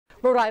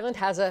Rhode Island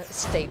has a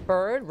state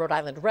bird, Rhode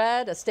Island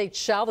red, a state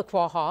shell, the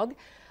quahog,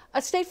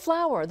 a state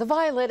flower, the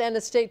violet, and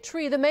a state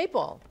tree, the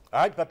maple.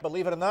 All right, but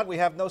believe it or not, we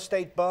have no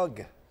state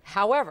bug.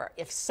 However,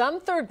 if some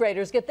third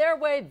graders get their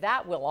way,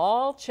 that will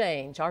all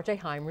change. R.J.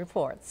 Heim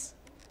reports.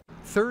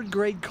 Third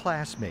grade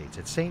classmates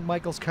at St.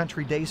 Michael's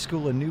Country Day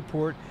School in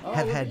Newport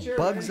have had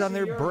bugs on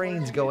their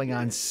brains going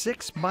on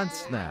 6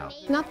 months now.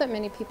 Not that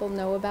many people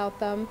know about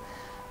them.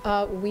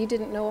 We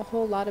didn't know a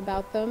whole lot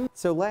about them.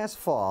 So last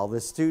fall,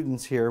 the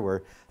students here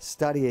were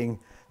studying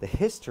the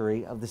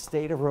history of the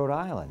state of Rhode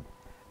Island.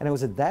 And it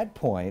was at that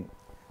point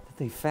that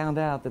they found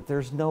out that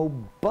there's no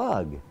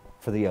bug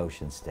for the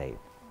ocean state.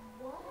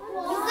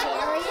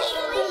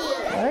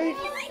 Right?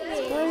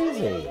 It's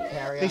crazy.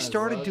 They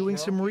started doing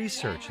some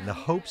research in the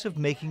hopes of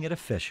making it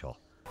official.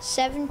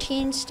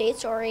 17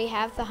 states already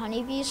have the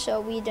honeybees,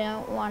 so we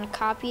don't want to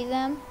copy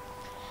them.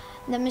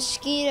 The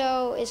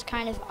mosquito is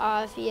kind of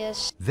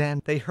obvious.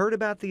 Then they heard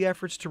about the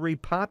efforts to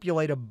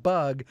repopulate a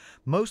bug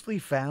mostly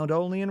found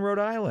only in Rhode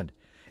Island.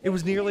 It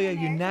was nearly a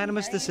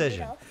unanimous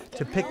decision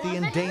to pick the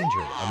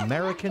endangered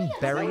American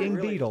burying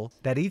beetle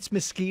that eats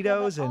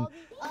mosquitoes and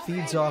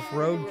feeds off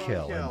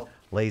roadkill and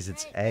lays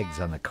its eggs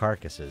on the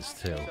carcasses,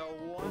 too.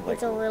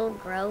 It's a little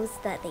gross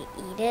that they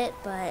eat it,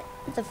 but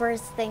the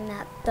first thing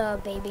that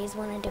the babies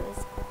want to do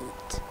is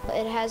eat.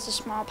 It has a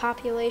small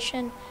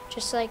population,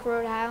 just like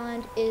Rhode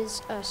Island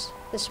is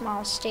the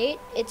small state.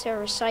 It's a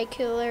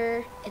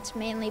recycler. It's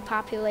mainly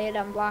populated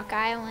on Block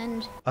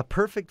Island. A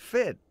perfect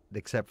fit,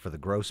 except for the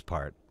gross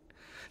part.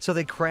 So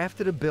they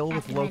crafted a bill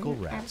with local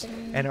reps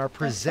and are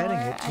presenting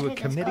it to a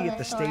committee at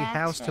the State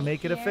House to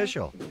make it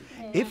official.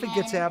 If it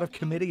gets out of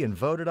committee and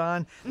voted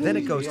on, then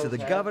it goes to the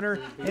governor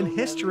and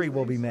history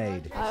will be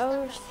made. I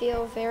always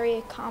feel very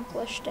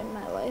accomplished in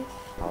my life.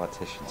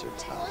 Politicians are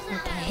tough.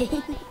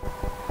 Okay.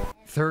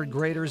 Third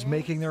graders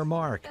making their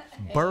mark,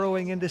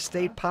 burrowing into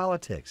state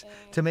politics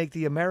to make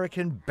the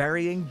American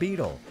burying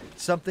beetle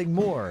something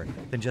more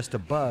than just a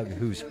bug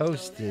whose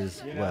host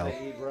is, well,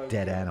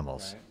 dead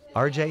animals.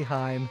 R.J.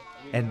 Heim,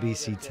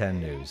 NBC 10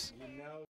 News.